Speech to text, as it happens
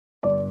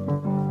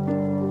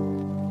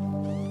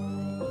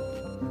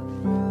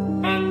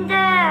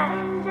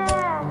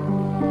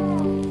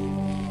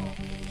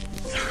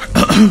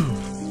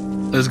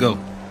Let's go.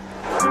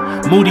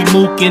 Moody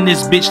Mook in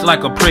this bitch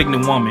like a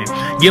pregnant woman.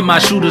 Give my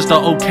shooters the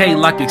okay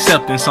like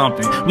accepting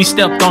something. We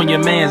stepped on your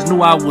mans,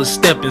 knew I was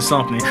stepping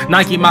something.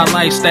 Nike my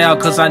lifestyle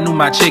cause I knew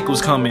my check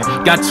was coming.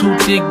 Got 2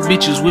 thick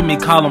bitches with me,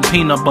 call them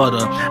peanut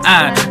butter.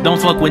 I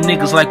don't fuck with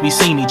niggas like we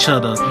seen each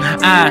other.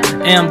 I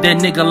am that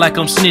nigga like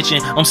I'm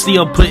snitching. I'm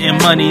still putting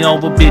money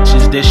over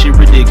bitches, that shit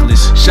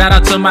ridiculous. Shout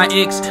out to my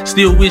ex,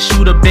 still wish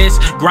you the best.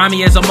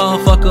 Grimy as a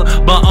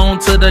motherfucker, but on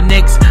to the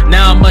next.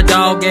 Now I'm a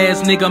dog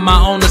ass nigga, my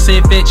owner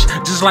said fetch.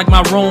 Just like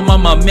my room,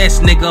 I'm a mess,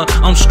 nigga.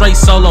 I'm straight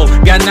solo.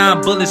 Got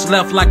 9 bullets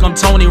left like I'm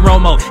Tony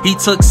Romo. He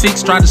took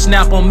 6, tried to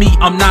snap on me,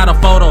 I'm not a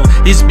photo.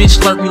 This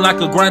bitch flirt me like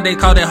a grande,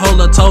 call that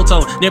hola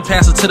toto. Then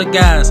pass it to the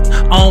guys,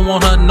 I don't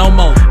want her no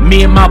more.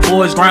 Me and my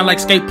boys grind like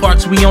skate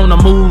parks, we on the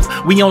move.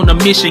 We on the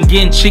mission,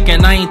 getting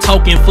chicken, I ain't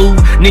talking food.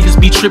 Niggas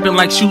be tripping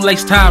like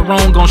shoelace tied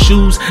wrong on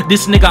shoes.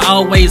 This nigga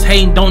always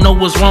hating, don't know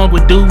what's wrong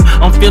with dude.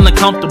 I'm feeling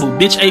comfortable,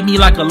 bitch ate me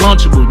like a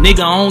Lunchable.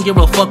 Nigga, I don't give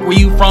a fuck where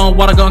you from,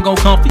 water gun gon'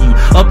 come for you.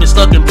 Up and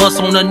stuck and bust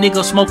on a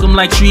nigga, smoke him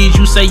like trees.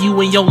 You say you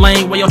in your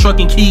lane, where your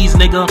trucking keys,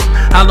 nigga.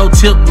 Hollow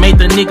tip made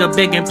the nigga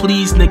begging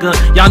please, nigga.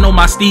 Y'all know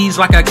my steez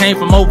like I came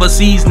from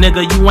overseas,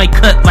 nigga. You ain't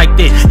cut like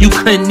that, you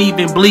couldn't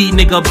even bleed,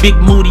 nigga. Big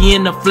Moody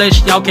in the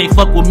flesh, y'all can't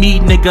fuck with me,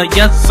 nigga.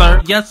 Yes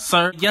sir, yes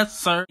sir, yes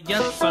sir,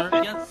 yes sir,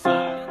 yes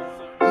sir.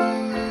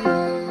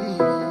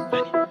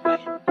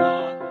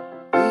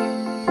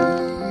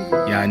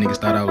 Y'all niggas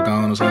thought I was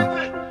gone or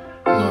something?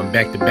 Going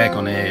back to back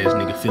on the ass,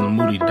 nigga. Feeling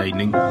moody today,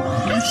 nigga.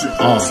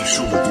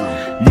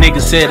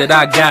 Nigga said that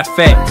I got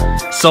fat,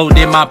 so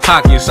did my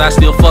pockets. I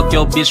still fuck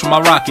your bitch with my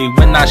rocket.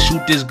 When I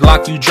shoot this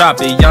Glock, you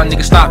drop it. Y'all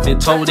niggas stop it.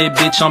 Told that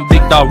bitch I'm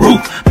big dog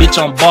roof.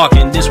 Bitch, I'm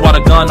barking. This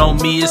water gun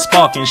on me is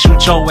sparking.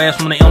 Shoot your ass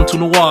from the M to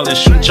New Orleans.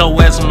 Shoot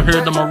your ass from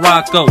here to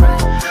Morocco.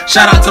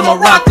 Shout out to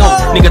Morocco.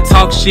 Nigga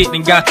talk shit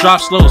and got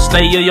dropped slow.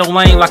 Stay in your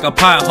lane like a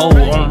pothole.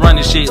 I'm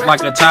running shit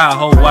like a tire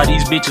hole. While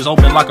these bitches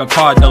open like a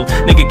car door.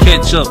 Nigga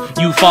catch up,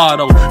 you far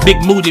though. Big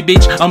Moody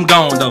bitch, I'm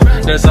gone though.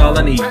 That's all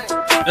I need.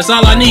 That's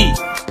all I need.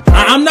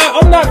 I'm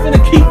not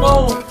finna keep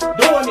on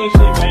doing this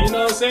shit, man. You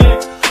know what I'm saying?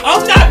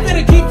 I'm not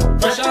finna keep.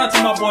 Shout out to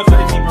my boy for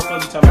the keeper for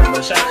the time.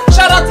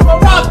 Shout out to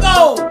Morocco.